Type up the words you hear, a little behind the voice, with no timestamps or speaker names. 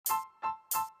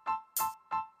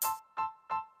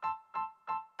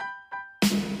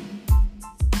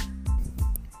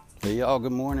y'all,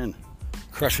 good morning.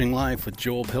 Crushing Life with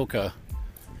Joel Pilka.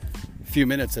 A few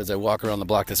minutes as I walk around the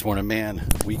block this morning. Man,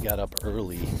 we got up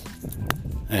early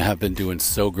and have been doing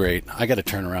so great. I got to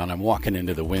turn around. I'm walking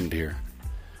into the wind here.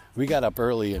 We got up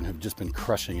early and have just been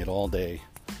crushing it all day.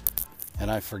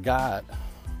 And I forgot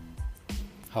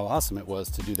how awesome it was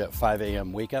to do that 5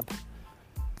 a.m. wake up.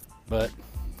 But,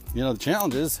 you know, the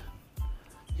challenge is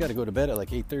you got to go to bed at like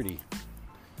 8:30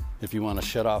 if you want to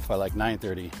shut off by like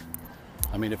 9:30.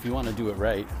 I mean, if you want to do it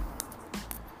right.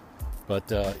 But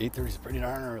 8:30 is pretty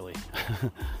darn early.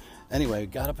 Anyway,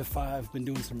 got up at 5, been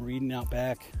doing some reading out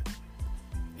back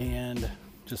and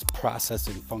just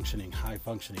processing, functioning, high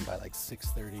functioning by like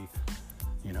 6:30,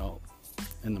 you know,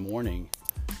 in the morning.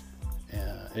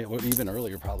 Even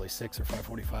earlier, probably 6 or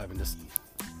 5:45, and just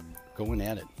going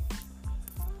at it.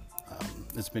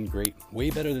 It's been great. Way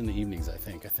better than the evenings, I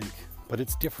think. But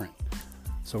it's different.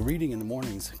 So reading in the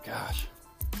mornings, gosh,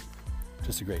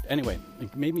 just great. Anyway,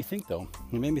 it made me think, though.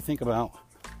 It made me think about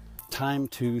time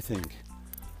to think.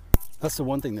 That's the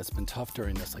one thing that's been tough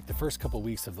during this. Like the first couple of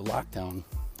weeks of the lockdown,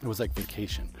 it was like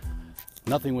vacation.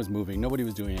 Nothing was moving. Nobody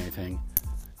was doing anything.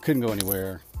 Couldn't go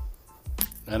anywhere.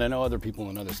 And I know other people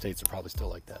in other states are probably still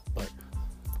like that. But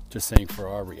just saying for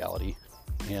our reality.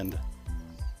 And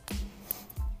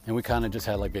we kind of just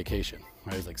had like vacation.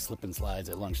 Right? It was like slip and slides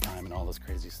at lunchtime and all this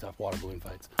crazy stuff. Water balloon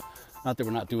fights. Not that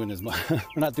we're not doing as much. We're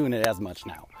not doing it as much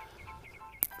now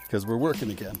because we're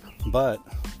working again. But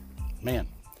man,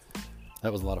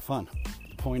 that was a lot of fun.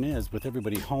 The point is, with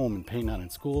everybody home and Payne not in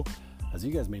school, as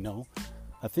you guys may know,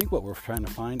 I think what we're trying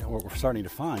to find, or what we're starting to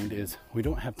find, is we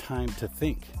don't have time to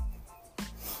think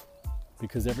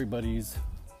because everybody's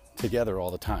together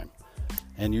all the time,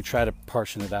 and you try to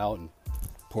portion it out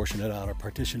or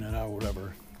partition it out, or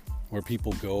whatever, where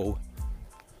people go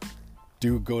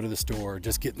to the store,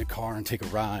 just get in the car and take a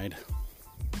ride.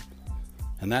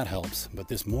 And that helps. But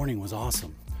this morning was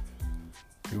awesome.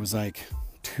 It was like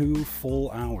 2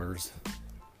 full hours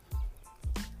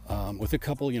with a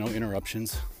couple,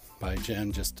 interruptions by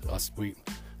Jen, just us.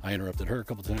 I interrupted her a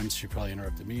couple times. She probably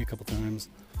interrupted me a couple times,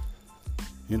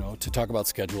 to talk about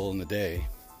schedule in the day.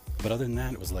 But other than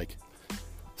that, it was like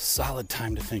solid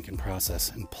time to think and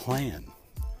process and plan.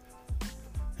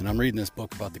 And I'm reading this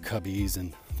book about the Cubbies,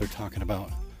 and they're talking about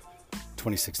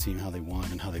 2016, how they won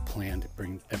and how they planned to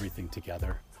bring everything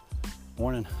together.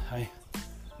 Morning, hi.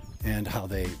 And how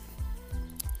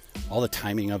all the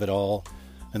timing of it all,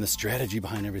 and the strategy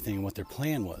behind everything, and what their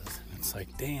plan was. And it's like,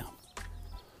 damn.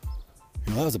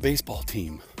 That was a baseball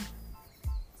team.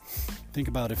 Think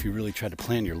about if you really tried to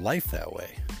plan your life that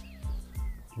way.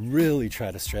 Really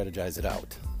try to strategize it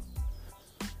out.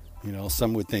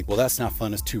 Some would think, well, that's not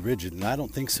fun, it's too rigid. And I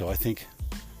don't think so. I think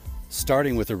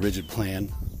starting with a rigid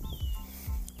plan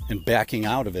and backing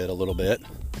out of it a little bit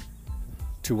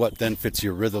to what then fits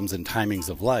your rhythms and timings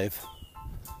of life,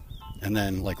 and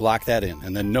then lock that in,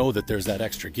 and then know that there's that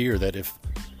extra gear that if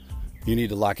you need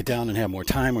to lock it down and have more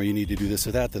time, or you need to do this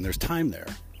or that, then there's time there.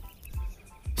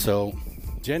 So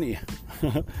Jenny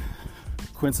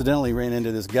coincidentally ran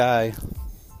into this guy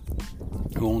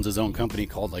who owns his own company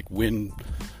called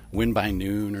Win by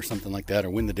Noon or something like that, or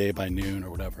Win the Day by Noon, or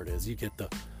whatever it is. You get the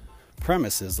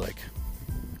premise is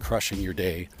crushing your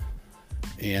day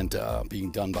and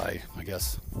being done by, I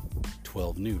guess,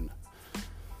 12 noon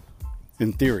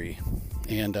in theory.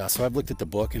 And so I've looked at the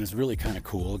book, and it's really kind of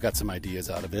cool. Got some ideas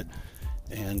out of it,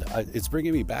 and it's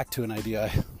bringing me back to an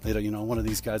idea that one of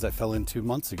these guys I fell into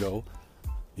months ago,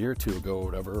 a year or two ago or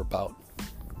whatever, about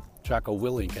Jocko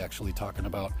Willink actually talking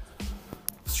about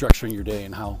structuring your day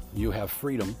and how you have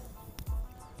freedom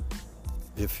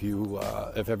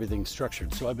if everything's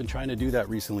structured. So I've been trying to do that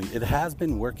recently. It has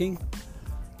been working,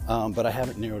 but I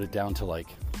haven't narrowed it down to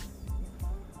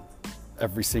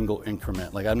every single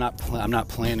increment. I'm not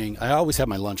planning. I always have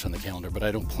my lunch on the calendar, but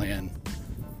I don't plan.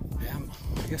 Yeah,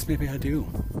 I guess maybe I do.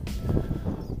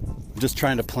 I'm just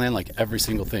trying to plan every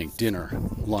single thing: dinner,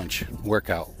 lunch,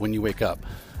 workout, when you wake up,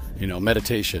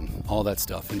 meditation, all that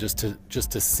stuff, and just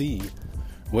to see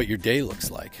what your day looks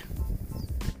like.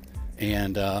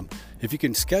 And if you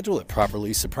can schedule it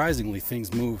properly, surprisingly,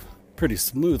 things move pretty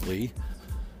smoothly.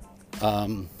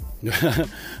 The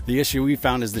issue we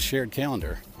found is the shared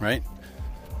calendar, right?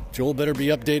 Joel better be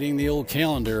updating the old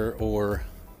calendar, or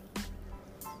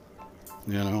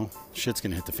shit's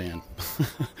gonna hit the fan.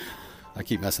 I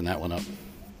keep messing that one up.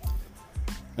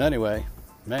 Anyway,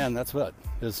 man, that's what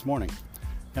this morning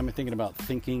got me thinking about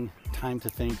thinking, time to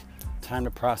think, time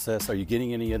to process. Are you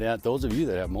getting any of that? Those of you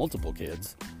that have multiple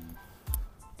kids,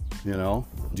 do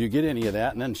you get any of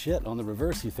that? And then on the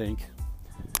reverse, you think,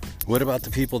 what about the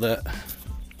people that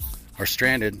are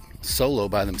stranded solo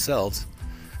by themselves?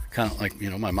 Kind of like,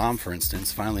 my mom, for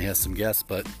instance, finally has some guests,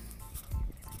 but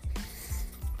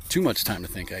too much time to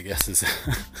think, I guess, is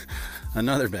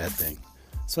another bad thing,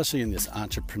 especially in this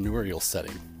entrepreneurial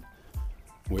setting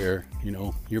where,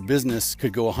 your business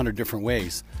could go 100 different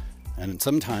ways. And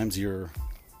sometimes you're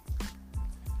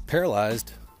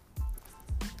paralyzed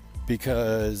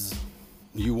because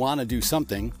you want to do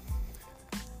something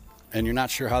and you're not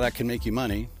sure how that can make you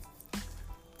money.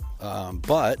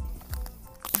 But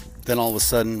then all of a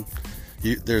sudden,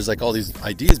 there's like all these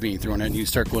ideas being thrown at you, and you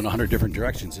start going 100 different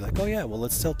directions. You're like, oh yeah, well,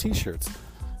 let's sell t-shirts.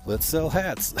 Let's sell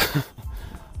hats.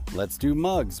 Let's do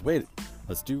mugs. Wait,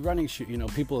 let's do running shoes.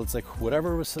 People, it's like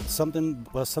whatever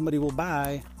somebody will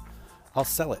buy, I'll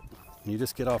sell it. And you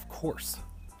just get off course.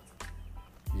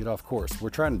 We're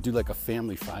trying to do like a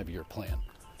family 5-year plan.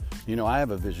 I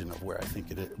have a vision of where I think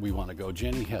we want to go.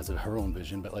 Jenny has her own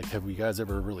vision, but like, have we guys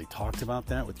ever really talked about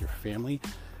that with your family?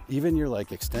 Even your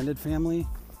like extended family?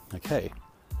 Like, hey,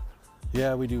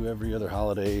 yeah, we do every other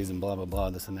holidays and blah, blah, blah,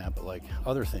 this and that, but like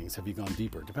other things, have you gone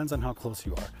deeper? Depends on how close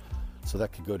you are. So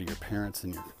that could go to your parents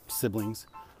and your siblings,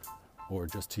 or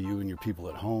just to you and your people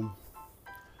at home,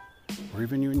 or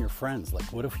even you and your friends. Like,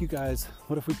 what if we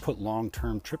put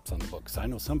long-term trips on the books? I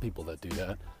know some people that do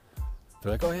that.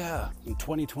 They're like, oh yeah, in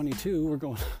 2022, we're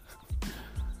going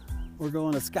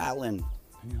to Scotland.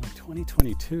 And you're like,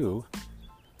 2022?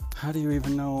 How do you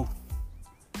even know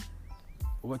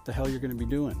what the hell you're going to be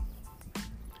doing?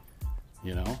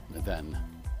 Then.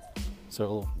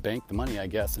 So bank the money, I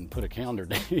guess, and put a calendar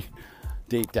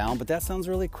date down. But that sounds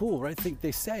really cool, right? I think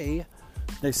they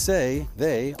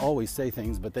always say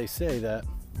things, but they say that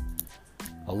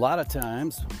a lot of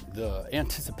times the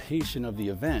anticipation of the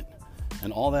event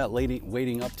and all that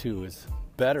waiting up to is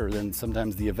better than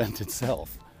sometimes the event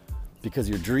itself, because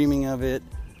you're dreaming of it.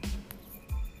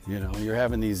 You're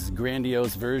having these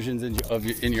grandiose versions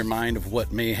in your mind of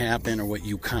what may happen or what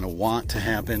you kind of want to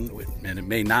happen, and it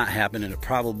may not happen, and it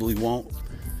probably won't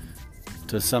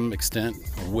to some extent,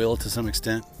 or will to some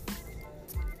extent.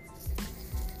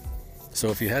 So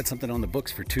if you had something on the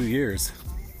books for 2 years,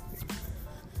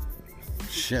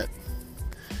 shit.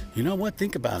 You know what?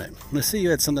 Think about it. Let's say you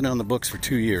had something on the books for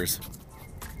 2 years,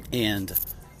 and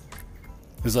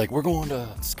it's like, we're going to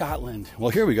Scotland.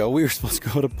 Well, here we go. We were supposed to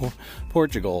go to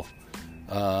Portugal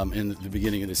in the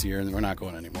beginning of this year, and we're not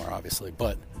going anymore, obviously.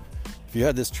 But if you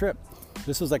had this trip,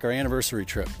 this was like our anniversary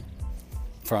trip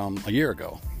from a year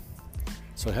ago.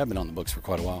 So it had been on the books for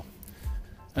quite a while.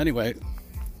 Anyway,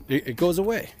 it goes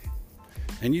away.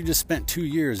 And you just spent 2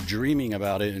 years dreaming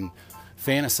about it and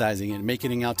fantasizing it and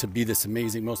making it out to be this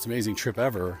amazing, most amazing trip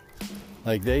ever.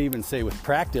 Like they even say with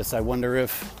practice, I wonder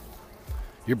if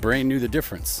your brain knew the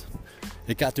difference.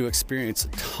 It got to experience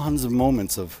tons of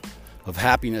moments of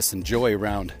happiness and joy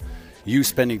around you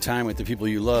spending time with the people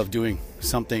you love, doing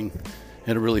something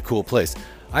in a really cool place.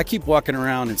 I keep walking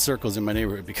around in circles in my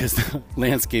neighborhood because the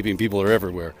landscaping people are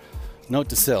everywhere. Note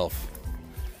to self,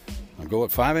 I'll go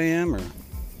at 5 a.m. or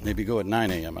maybe go at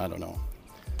 9 a.m. I don't know.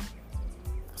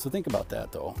 So think about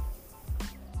that, though.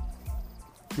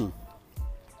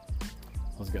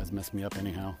 Those guys mess me up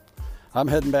anyhow. I'm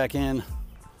heading back in.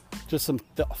 Just some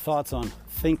thoughts on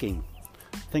thinking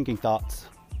thoughts.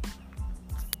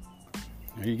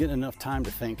 Are you getting enough time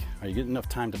to think? Are you getting enough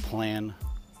time to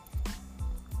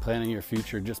planning your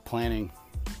future, just planning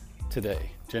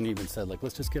today? Jenny even said, like,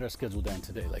 let's just get our schedule down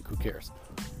today. Like, who cares?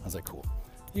 I was like, cool.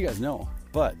 You guys know,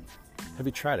 but have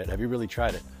you tried it? Have you really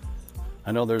tried it?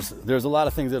 I know there's a lot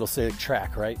of things that'll say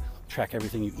track, right? Track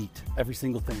everything you eat, every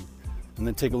single thing. And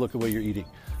then take a look at what you're eating.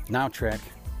 Now track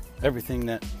everything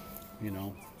that,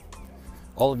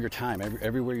 all of your time,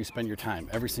 everywhere you spend your time,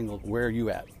 where are you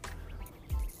at?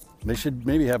 They should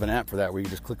maybe have an app for that where you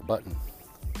just click a button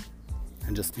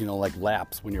and just, like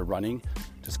laps when you're running,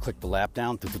 just click the lap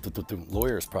down.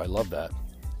 Lawyers probably love that.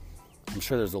 I'm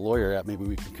sure there's a lawyer app maybe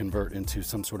we can convert into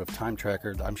some sort of time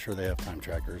tracker. I'm sure they have time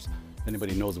trackers. If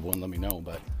anybody knows of one, let me know,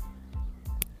 but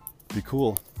it'd be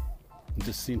cool. It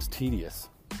just seems tedious.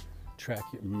 Track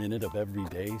your minute of every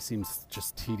day seems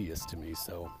just tedious to me,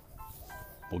 so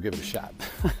we'll give it a shot.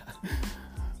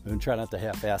 And try not to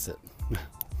half-ass it.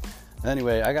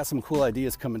 Anyway, I got some cool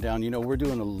ideas coming down. We're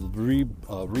doing a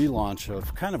relaunch,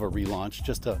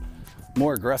 just a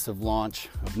more aggressive launch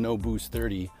of No Boost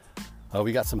 30.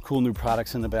 We got some cool new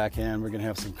products in the back end. We're going to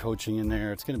have some coaching in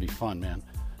there. It's going to be fun, man.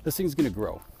 This thing's going to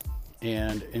grow.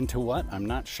 And into what? I'm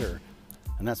not sure.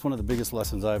 And that's one of the biggest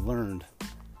lessons I've learned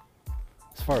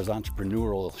as far as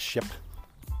entrepreneurship,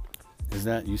 is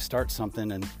that you start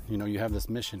something and, you have this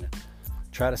mission.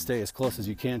 Try to stay as close as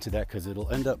you can to that, because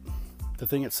the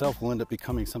thing itself will end up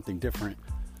becoming something different,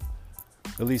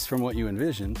 at least from what you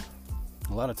envisioned.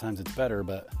 A lot of times it's better,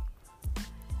 but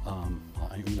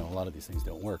a lot of these things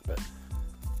don't work. But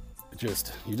you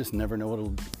just never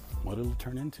know what it'll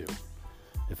turn into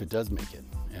if it does make it,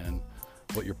 and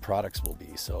what your products will be.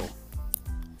 So,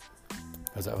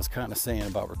 as I was kind of saying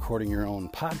about recording your own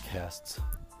podcasts,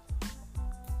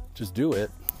 just do it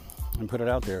and put it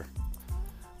out there.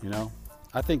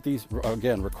 I think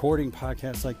recording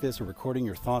podcasts like this or recording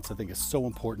your thoughts, I think is so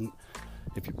important.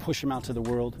 If you push them out to the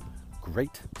world,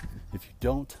 great. If you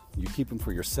don't, you keep them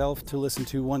for yourself to listen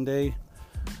to one day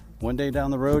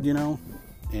down the road,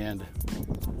 and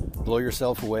blow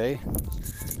yourself away.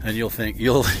 And you'll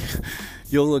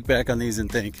look back on these and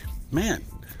think, man,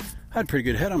 I had a pretty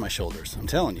good head on my shoulders. I'm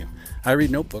telling you. I read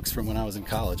notebooks from when I was in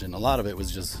college, and a lot of it was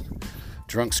just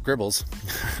drunk scribbles.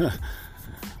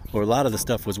 Or a lot of the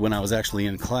stuff was when I was actually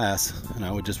in class, and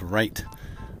I would just write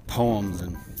poems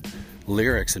and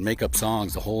lyrics and make up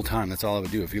songs the whole time. That's all I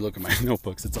would do. If you look at my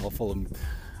notebooks, it's all full of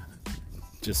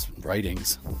just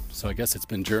writings. So I guess it's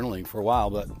been journaling for a while,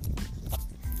 but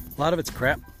a lot of it's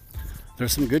crap.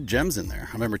 There's some good gems in there.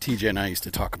 I remember TJ and I used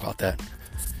to talk about that.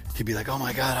 He'd be like, oh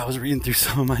my God, I was reading through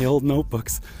some of my old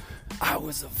notebooks. I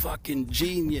was a fucking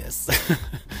genius.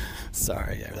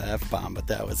 Sorry, the F-bomb, but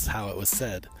that was how it was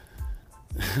said.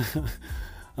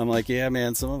 I'm like, yeah,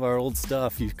 man, some of our old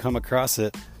stuff, you come across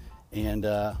it, and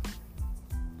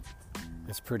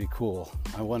it's pretty cool.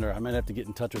 I wonder, I might have to get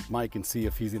in touch with Mike and see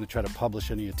if he's going to try to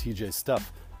publish any of TJ's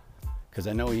stuff, because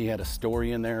I know he had a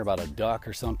story in there about a duck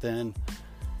or something,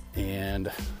 and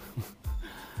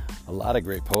a lot of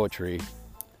great poetry.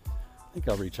 I think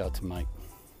I'll reach out to Mike.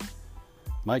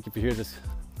 Mike, if you hear this,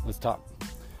 let's talk.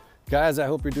 Guys, I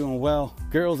hope you're doing well.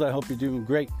 Girls, I hope you're doing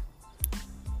great.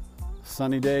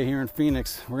 Sunny day here in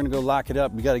Phoenix. We're going to go lock it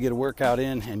up. We got to get a workout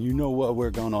in, and you know what we're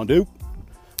going to do?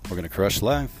 We're going to crush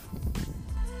life.